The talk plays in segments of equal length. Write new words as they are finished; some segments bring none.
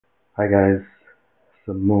Hi guys,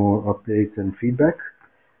 some more updates and feedback.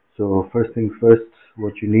 So first things first,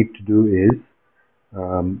 what you need to do is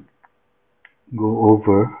um, go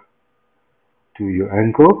over to your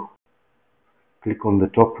Anko, click on the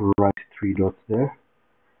top right three dots there,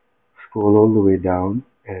 scroll all the way down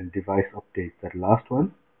and device updates, that last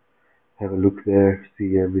one. Have a look there,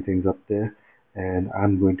 see everything's up there, and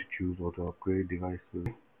I'm going to choose auto upgrade device.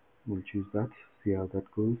 We'll choose that, see how that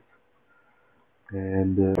goes.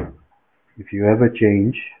 And if you ever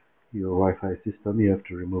change your Wi-Fi system, you have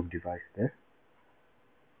to remove device there.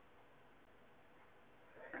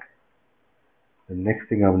 The next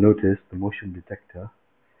thing I've noticed, the motion detector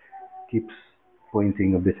keeps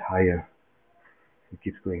pointing a bit higher. It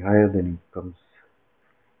keeps going higher, then it comes.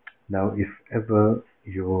 Now, if ever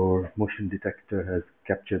your motion detector has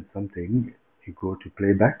captured something, you go to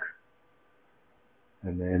playback,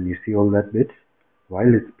 and then you see all that bit.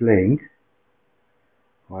 While it's playing,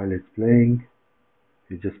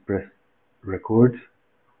 you just press record,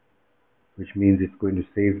 which means it's going to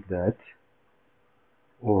save that.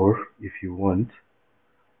 Or if you want,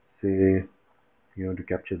 say you want to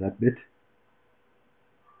capture that bit,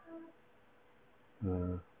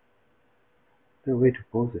 uh, there's a way to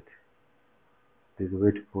pause it. There's a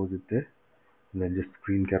way to pause it there, and then just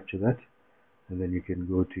screen capture that, and then you can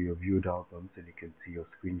go to your viewed albums and you can see your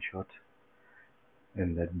screenshot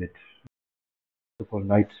and that bit. So for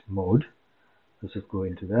night mode, let's just go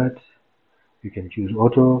into that. You can choose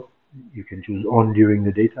auto, you can choose on during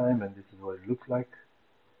the daytime, and this is what it looks like.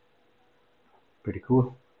 Pretty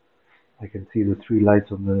cool. I can see the three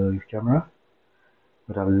lights on the camera,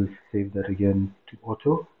 but I will save that again to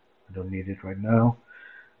auto. I don't need it right now.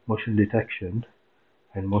 Motion detection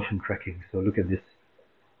and motion tracking. So look at this.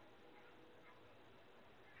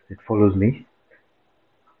 It follows me,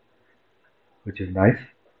 which is nice.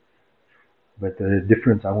 But the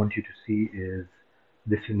difference I want you to see is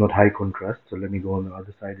this is not high contrast. So let me go on the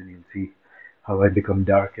other side and you'll see how I become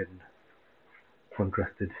dark and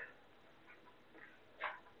contrasted.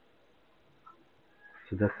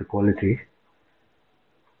 So that's the quality.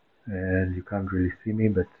 And you can't really see me,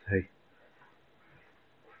 but hey.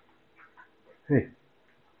 Hey,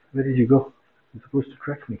 where did you go? You're supposed to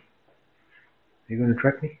track me. Are you going to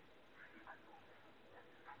track me?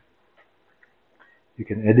 You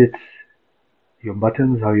can edit your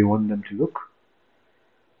buttons how you want them to look.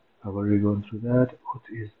 I've already gone through that. What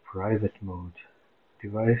is private mode?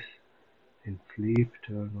 Device in sleep,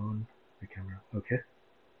 turn on the camera. Okay.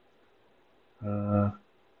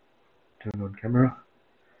 Turn on camera.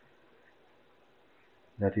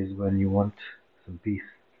 That is when you want some peace.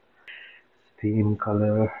 Theme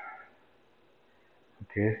color.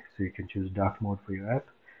 Okay, so you can choose dark mode for your app.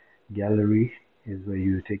 Gallery is where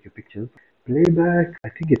you take your pictures. Playback, I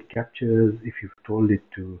think it captures if you've told it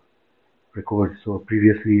to record. So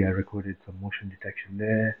previously I recorded some motion detection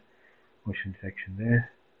there, motion detection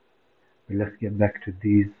there. But let's get back to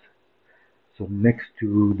these. So next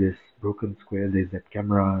to this broken square, there's that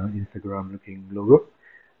camera Instagram looking logo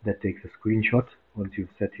that takes a screenshot once you've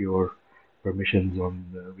set your permissions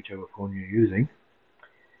on whichever phone you're using.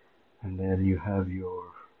 And then you have your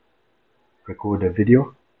record a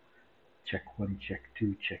video, check 1, check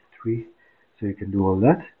 2, check 3. So you can do all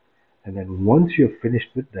that. And then once you're finished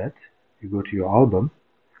with that, you go to your album,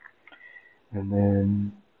 and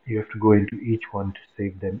then you have to go into each one to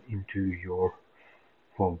save them into your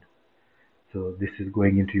phone. So this is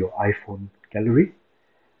going into your iPhone gallery,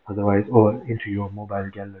 otherwise, or into your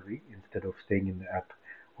mobile gallery instead of staying in the app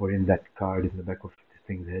or in that card in the back of this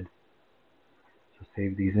thing's head. So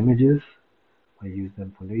save these images. I use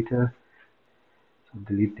them for later. So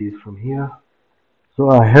delete these from here.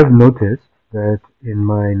 So I have noticed that in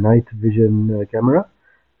my night vision camera,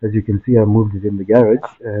 as you can see, I moved it in the garage,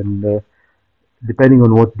 and depending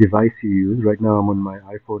on what device you use, right now I'm on my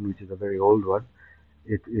iPhone, which is a very old one,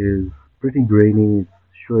 it is pretty grainy, it's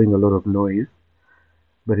showing a lot of noise.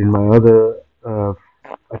 But in my other,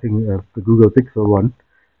 I think the Google Pixel one,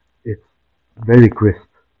 it's very crisp.